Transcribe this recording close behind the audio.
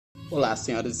Olá,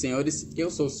 senhoras e senhores, eu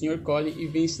sou o Sr. Cole e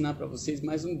venho ensinar para vocês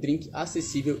mais um drink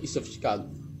acessível e sofisticado.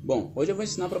 Bom, hoje eu vou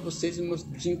ensinar para vocês o meu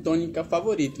gin tônica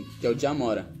favorito, que é o de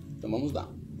Amora. Então vamos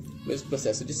lá. Mesmo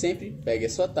processo de sempre, pegue a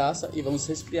sua taça e vamos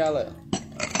resfriá-la.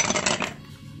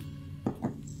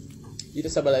 Vira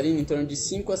essa bailarina em torno de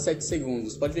 5 a 7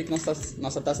 segundos. Pode ver que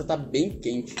nossa taça está bem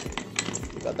quente.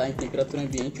 Já está em temperatura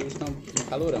ambiente, hoje está um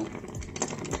calorão.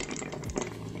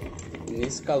 E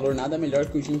nesse calor nada melhor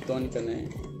que o gin tônica, né?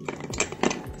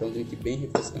 Então um drink bem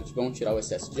refrescante. Vamos tirar o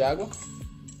excesso de água.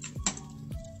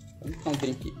 Vamos ficar um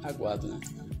drink aguado, né?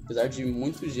 Apesar de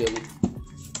muito gelo.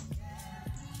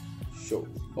 Show!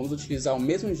 Vamos utilizar o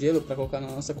mesmo gelo para colocar na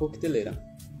nossa coqueteleira.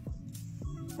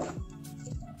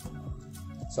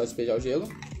 Só despejar o gelo.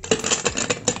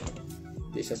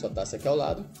 Deixa a sua taça aqui ao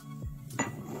lado.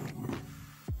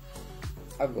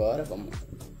 Agora vamos.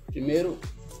 Primeiro,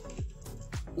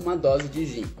 uma dose de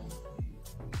gin.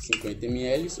 50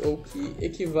 ml, ou que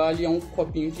equivale a um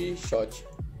copinho de shot.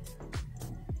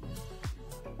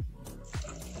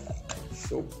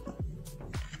 Show!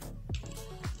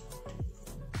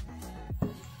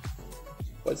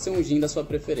 Pode ser um gin da sua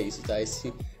preferência, tá?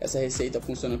 Essa receita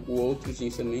funciona com outros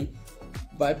gins também.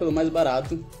 Vai pelo mais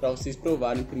barato para vocês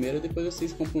provarem primeiro, depois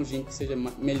vocês compram um gin que seja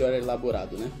melhor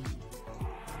elaborado, né?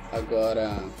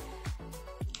 Agora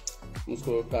vamos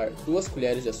colocar 2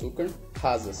 colheres de açúcar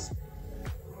rasas.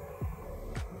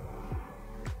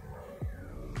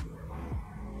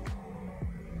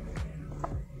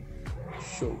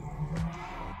 Show!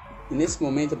 E nesse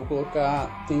momento eu vou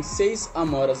colocar, tem 6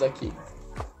 amoras aqui.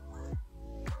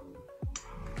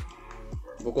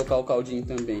 Vou colocar o caldinho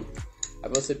também. Aí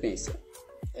você pensa,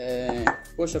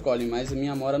 poxa Colin, mas a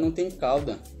minha amora não tem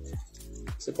calda.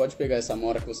 Você pode pegar essa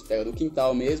amora que você pega do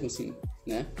quintal mesmo, assim,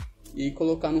 né? E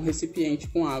colocar num recipiente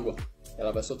com água.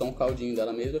 Ela vai soltar um caldinho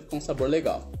dela mesma e vai ficar um sabor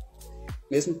legal.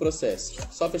 Mesmo processo.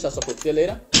 Só fechar sua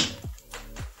coqueteleira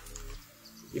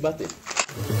e bater.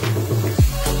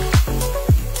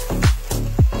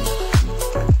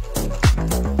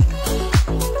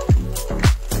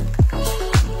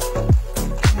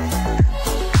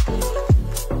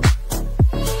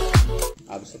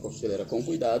 Abre sua coqueteleira com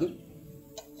cuidado.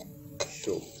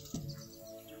 Show!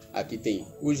 Aqui tem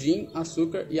o gin,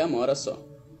 açúcar e amora só.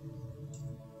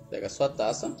 Pega a sua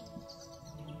taça.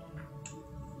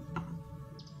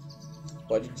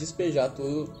 Pode despejar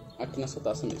tudo aqui na sua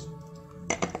taça mesmo.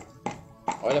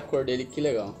 Olha a cor dele, que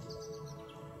legal.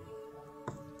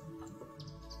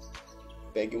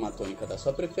 Pegue uma tônica da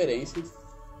sua preferência.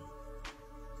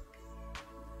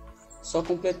 Só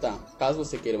completar. Caso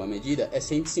você queira uma medida, é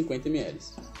 150 ml.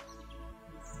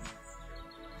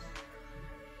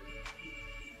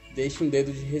 Deixe um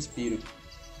dedo de respiro.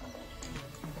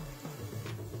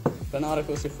 Para na hora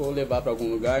que você for levar para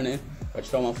algum lugar, né? Para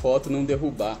tirar uma foto, não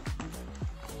derrubar.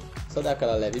 Só dar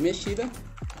aquela leve mexida.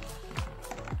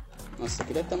 Nossa, isso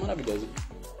aqui deve estar maravilhoso.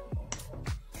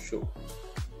 Show!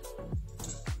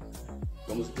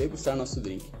 Vamos degustar nosso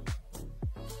drink.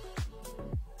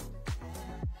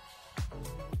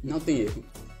 Não tem erro.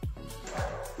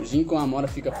 O gin com amora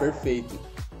fica perfeito.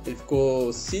 Ele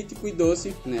ficou cítrico e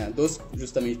doce, né? Doce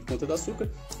justamente por conta do açúcar,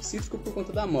 cítrico por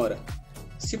conta da amora.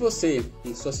 Se você,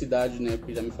 em sua cidade, né,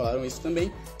 porque já me falaram isso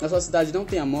também, na sua cidade não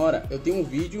tem amora, eu tenho um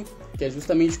vídeo que é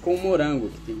justamente com o morango,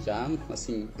 que tem já,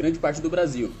 assim, grande parte do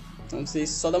Brasil. Então vocês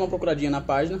só dá uma procuradinha na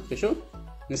página, fechou?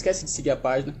 Não esquece de seguir a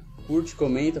página, curte,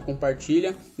 comenta,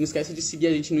 compartilha, não esquece de seguir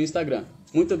a gente no Instagram.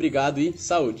 Muito obrigado e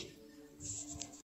saúde!